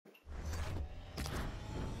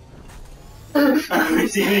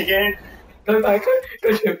See me again. Go back.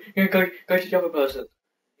 Go to him. Go to the other person.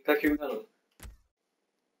 Go to Melon.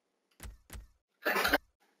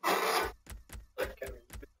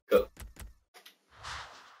 Go.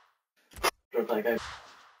 Reply, go.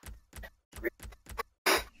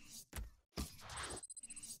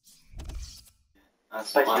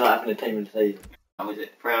 That's Basically like like having a team in the season. how was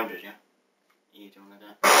it? 300, yeah? You doing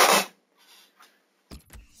that?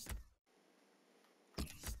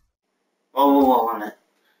 Oh, on it.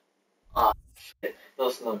 Ah, shit.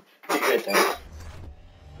 That's no. You good there.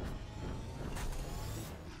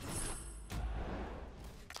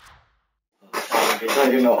 No,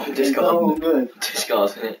 you're not. Discard. Oh, good.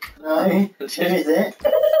 Discard, isn't it? No. Who is it?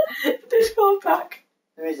 Discard back.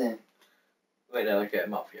 Who is it? Wait, no, I'll get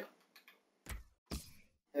him up for you.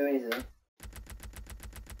 Who is it?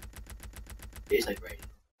 It's like great.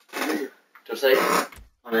 Do I say?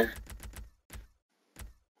 On it.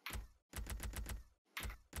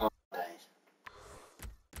 Oh, days.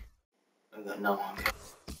 I've got no one.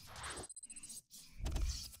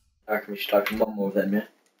 I reckon we should open one more of them, yeah?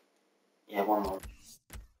 Yeah, one more.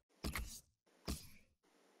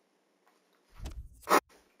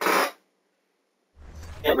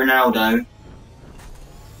 Get Ronaldo.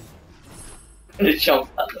 And jump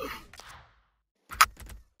at them.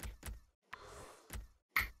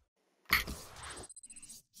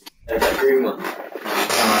 That green one. I'm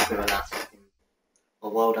happy with that.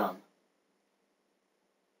 Well, well done.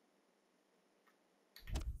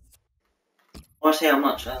 I want to see how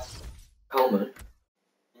much that. Coleman.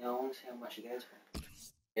 Yeah, I want to see how much he goes for.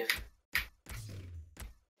 If.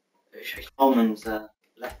 Coleman's left.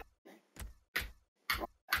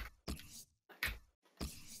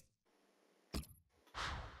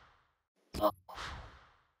 Oh,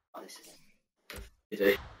 this again. You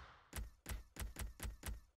do.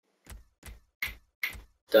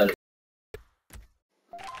 Done.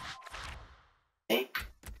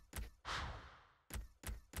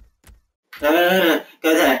 No.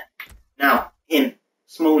 Go there. Now, him.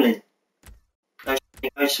 Smalling. Go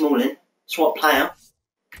Smalling. Swap player.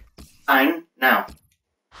 Bang. Now.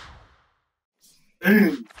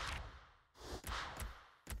 Boom.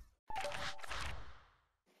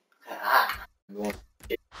 Ah. Oh my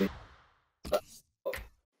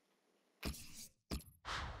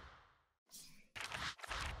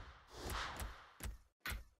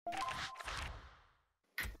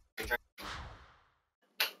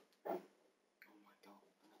god,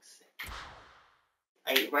 that's sick.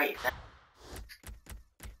 8 rate that.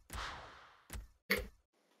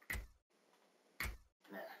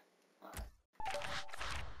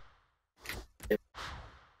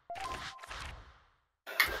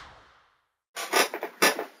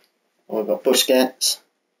 Oh, we've got Busquets.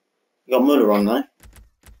 You got Muller on though.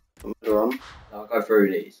 Got Muller on. I'll go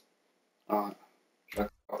through these. Alright. Should I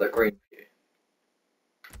cover up that green for you?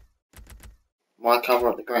 Why cover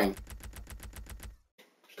up the green?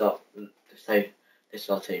 Start. Just say this is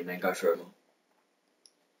our team, then go through them all.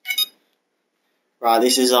 Right,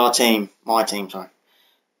 this is our team. My team, sorry.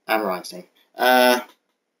 And Ryan's team. I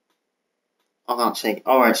can't see.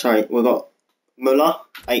 Alright, sorry. We've got Muller,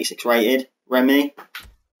 86 rated. Remy,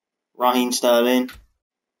 Raheem Sterling,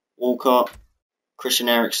 Walcott, Christian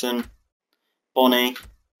Eriksen, Bonnie,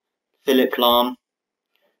 Philip Lahm,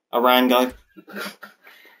 Arango,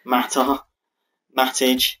 Mata,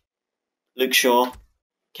 Matic, Luke Shaw,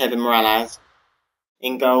 Kevin Morales,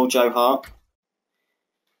 in goal, Joe Hart,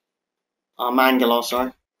 Mangala,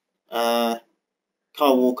 sorry, Kyle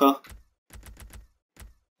Walker,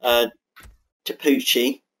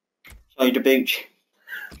 Debuchy,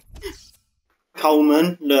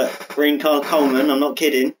 Coleman, look, green card Coleman, I'm not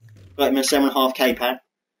kidding, got him a 7.5k pack,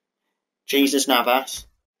 Jesus Navas,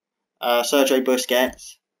 Sergio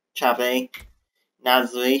Busquets, Xavi,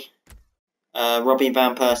 Nasri, Robin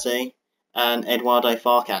Van Persie, and Eduardo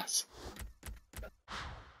Farkas.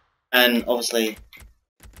 And obviously,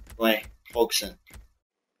 wait, Hodgson.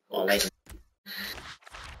 Oh, legend.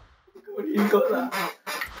 What you got that?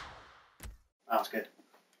 That was good.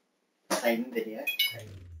 Same video.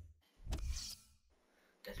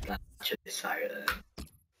 Let's plan this Saturday.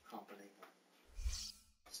 Can't believe that.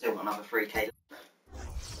 Still got another 3k left.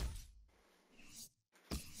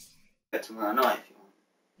 Get tomorrow night if you want.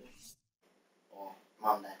 Or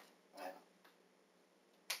Monday, whatever.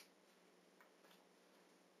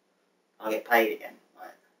 I'll get paid again.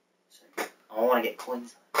 Right. So I want to get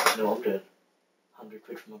coins. You know what I'm doing? 100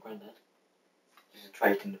 quid from my granddad. There's a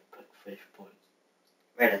trade in the FIFA points.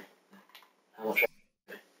 Really? How much?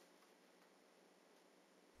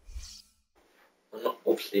 Well, not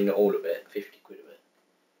obviously not all of it. 50 quid of it.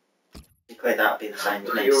 50 quid, that would be the same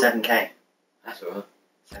as me. You're- 7k. That's alright.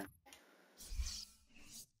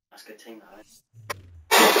 That's a good team, though.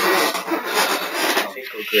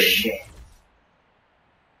 Fickle green. Yeah.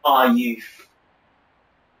 Our youth.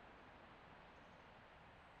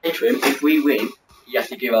 Interim, if we win, you have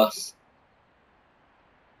to give us.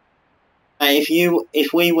 Hey,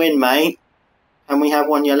 if we win, mate, can we have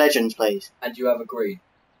one of your legends, please? And you have a green.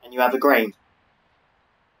 And you have a green.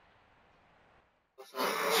 What's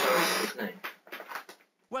his name?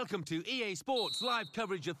 Welcome to EA Sports live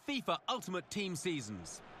coverage of FIFA Ultimate Team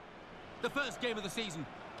seasons. The first game of the season,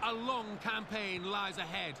 a long campaign lies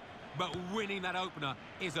ahead, but winning that opener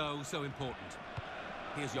is oh so important.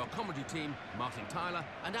 Here's your commentary team, Martin Tyler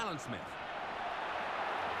and Alan Smith.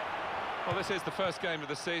 Well, this is the first game of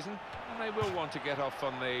the season, and they will want to get off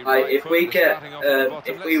on the If we get,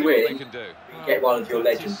 if we win, can do. you get one of your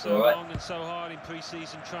legends, so all right? long and so hard in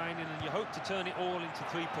pre-season training, and you hope to turn it all into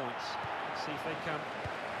 3 points. Let's see if they can.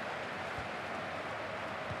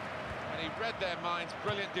 And he read their minds,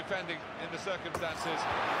 brilliant defending in the circumstances.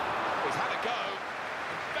 He's had a go,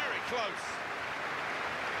 and very close.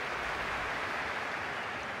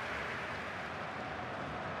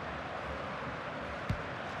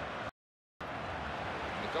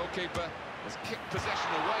 The goalkeeper has kicked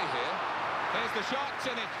possession away here. There's the shot,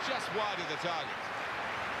 and it's just wide of the target.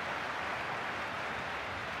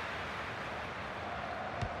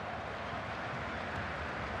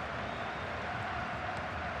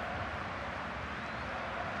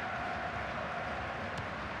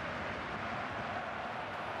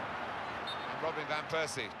 Robin van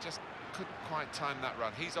Persie just couldn't quite time that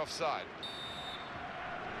run. He's offside.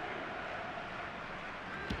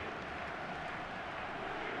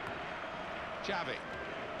 Xavi.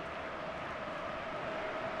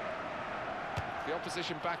 The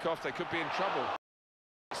opposition back off, they could be in trouble.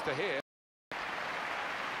 It's to here.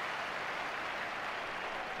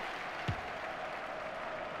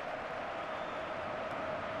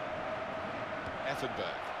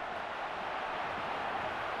 Effenberg.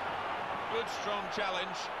 Good, strong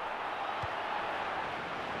challenge.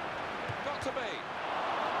 Got to be.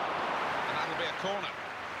 And that'll be a corner.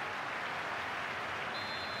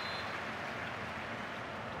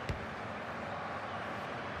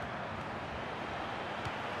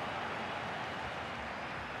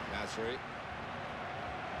 Nasri.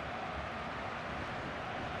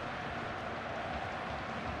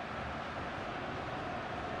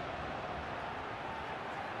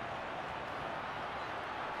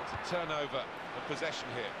 Turnover of possession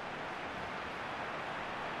here.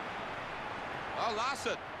 Oh,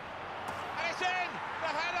 Larson. And it's in! The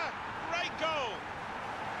header! Great goal!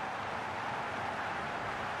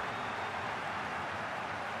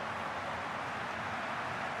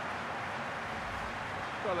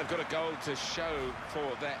 Well, they've got a goal to show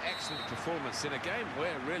for their excellent performance in a game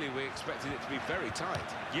where really we expected it to be very tight.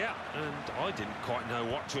 Yeah, and I didn't quite know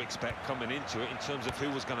what to expect coming into it in terms of who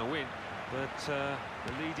was going to win. But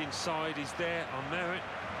the leading side is there on merit.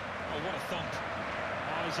 Oh, what a thump.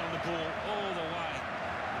 Eyes on the ball all the way.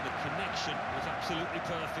 And the connection was absolutely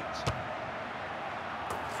perfect.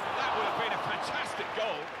 That would have been a fantastic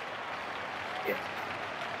goal. Yeah.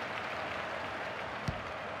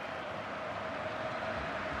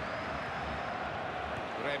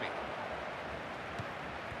 Remy.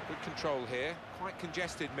 Good control here. Quite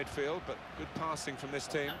congested midfield, but good passing from this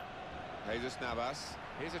team. Jesus Navas.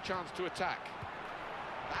 Here's a chance to attack.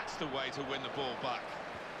 That's the way to win the ball back.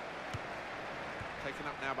 Taken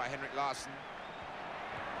up now by Henrik Larsson.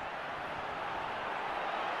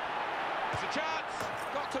 There's a chance.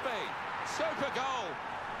 Got to be. Super goal.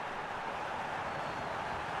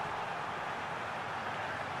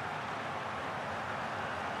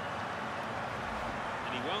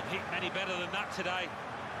 And he won't hit many better than that today.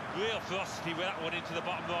 Real ferocity with that one into the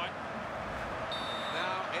bottom right.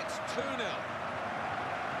 Now it's 2-0.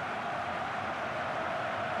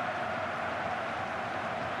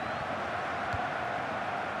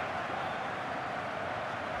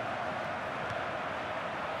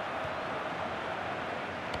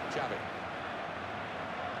 Xavi.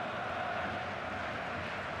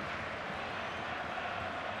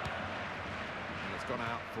 And it's gone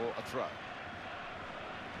out for a throw.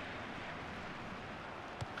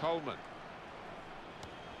 Coleman.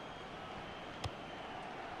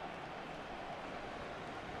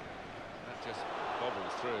 That just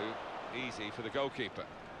bobbles through, easy for the goalkeeper.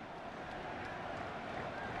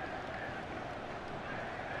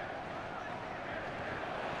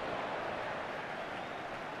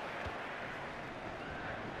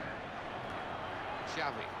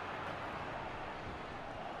 Xavi.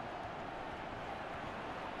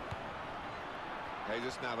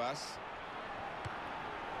 Jesus Navas.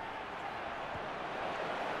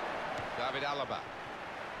 David Alaba.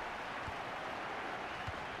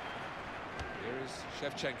 Here is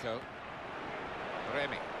Shevchenko.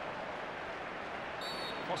 Remy.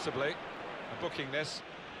 Possibly booking this.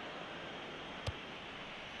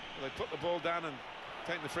 Well, they put the ball down and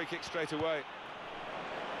take the free kick straight away.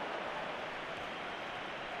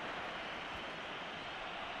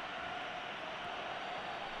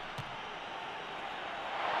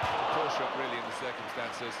 A poor shot, really, in the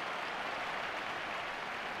circumstances.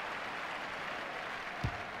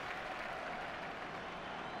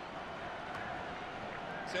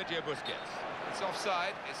 Sergio Busquets. It's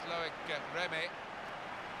offside. It's Loic Remy.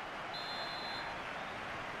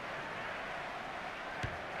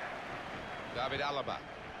 David Alaba.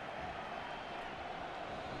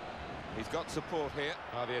 He's got support here.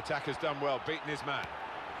 Oh, the attacker's done well, beaten his man.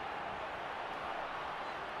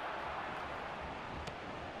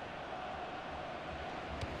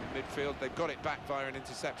 In midfield, they've got it back via an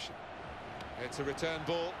interception. It's a return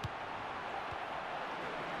ball.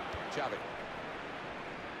 Xavi.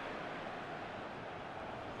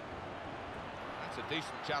 That's a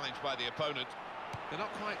decent challenge by the opponent. They're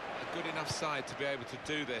not quite a good enough side to be able to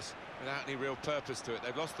do this without any real purpose to it.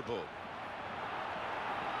 They've lost the ball.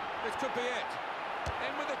 This could be it.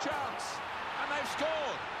 In with a chance. And they've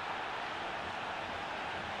scored.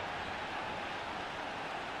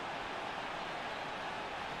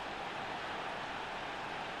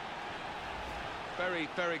 Very,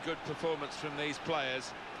 very good performance from these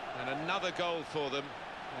players. And another goal for them.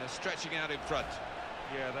 They're stretching out in front.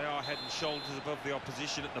 Yeah, they are head and shoulders above the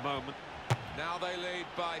opposition at the moment. Now they lead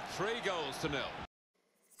by 3-0.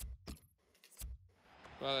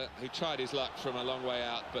 Well, he tried his luck from a long way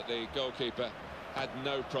out, but the goalkeeper had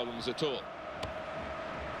no problems at all.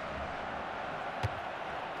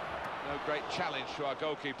 No great challenge to our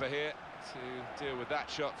goalkeeper here to deal with that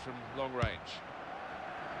shot from long range.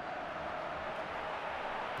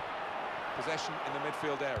 Possession in the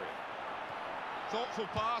midfield area. Thoughtful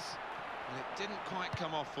pass, and it didn't quite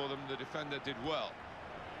come off for them. The defender did well.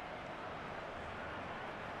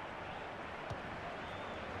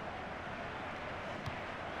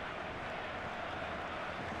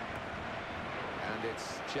 And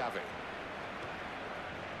it's Xavi.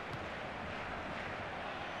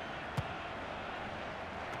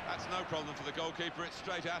 That's no problem for the goalkeeper, it's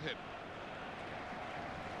straight at him.